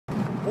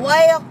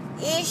Well,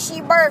 it's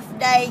your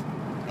birthday,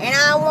 and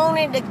I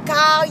wanted to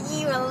call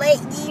you and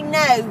let you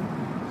know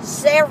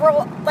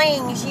several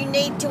things you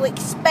need to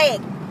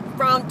expect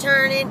from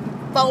turning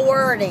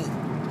 40,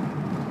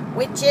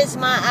 which is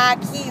my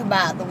IQ,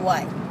 by the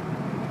way.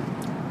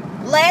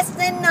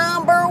 Lesson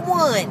number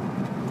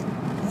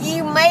 1.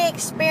 You may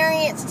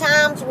experience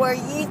times where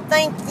you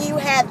think you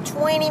have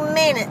 20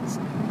 minutes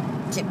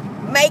to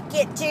make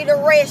it to the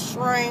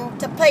restroom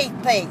to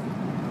pee-pee.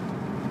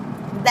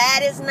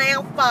 That is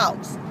now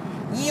false.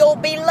 You'll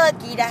be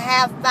lucky to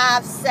have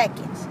 5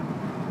 seconds.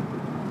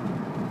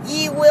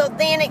 You will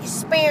then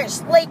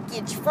experience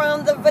leakage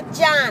from the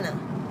vagina.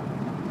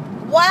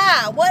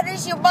 Why? What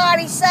does your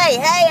body say?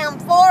 Hey, I'm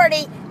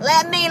 40.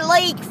 Let me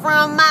leak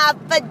from my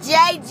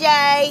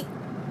vajayjay.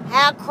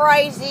 How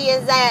crazy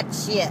is that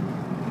shit?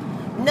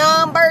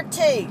 Number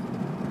 2.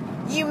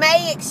 You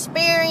may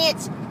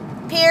experience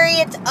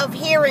periods of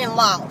hearing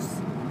loss.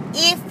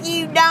 If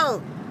you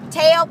don't,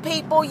 tell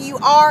people you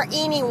are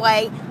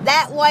anyway.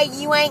 That way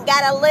you ain't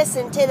got to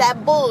listen to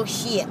that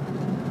bullshit.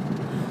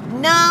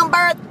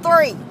 Number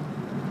 3.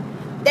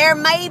 There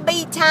may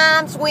be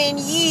times when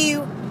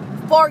you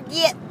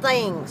forget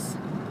things.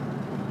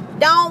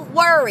 Don't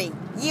worry.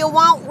 You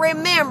won't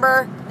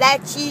remember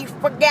that you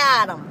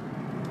forgot them.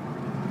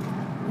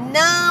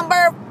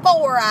 Number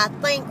 4. I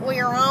think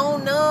we're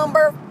on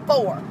number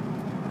 4.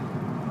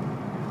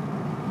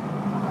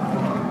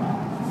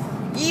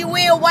 You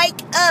will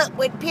wake up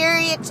with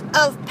periods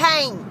of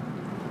pain.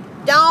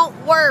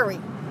 Don't worry.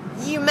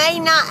 You may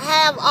not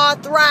have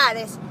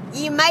arthritis.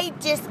 You may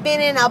just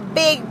been in a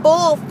big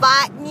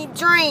bullfight in your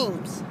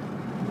dreams.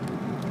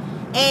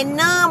 And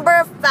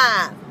number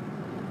 5.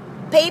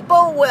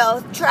 People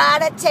will try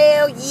to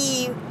tell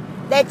you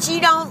that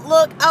you don't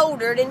look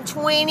older than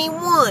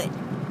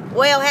 21.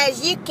 Well,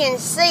 as you can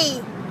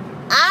see,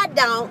 I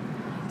don't.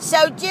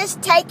 So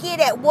just take it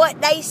at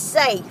what they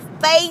say.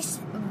 Face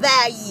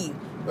value.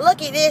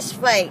 Look at this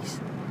face.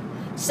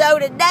 So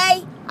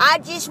today, I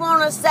just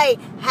want to say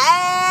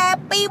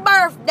happy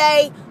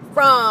birthday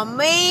from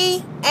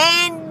me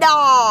and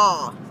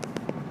Daw.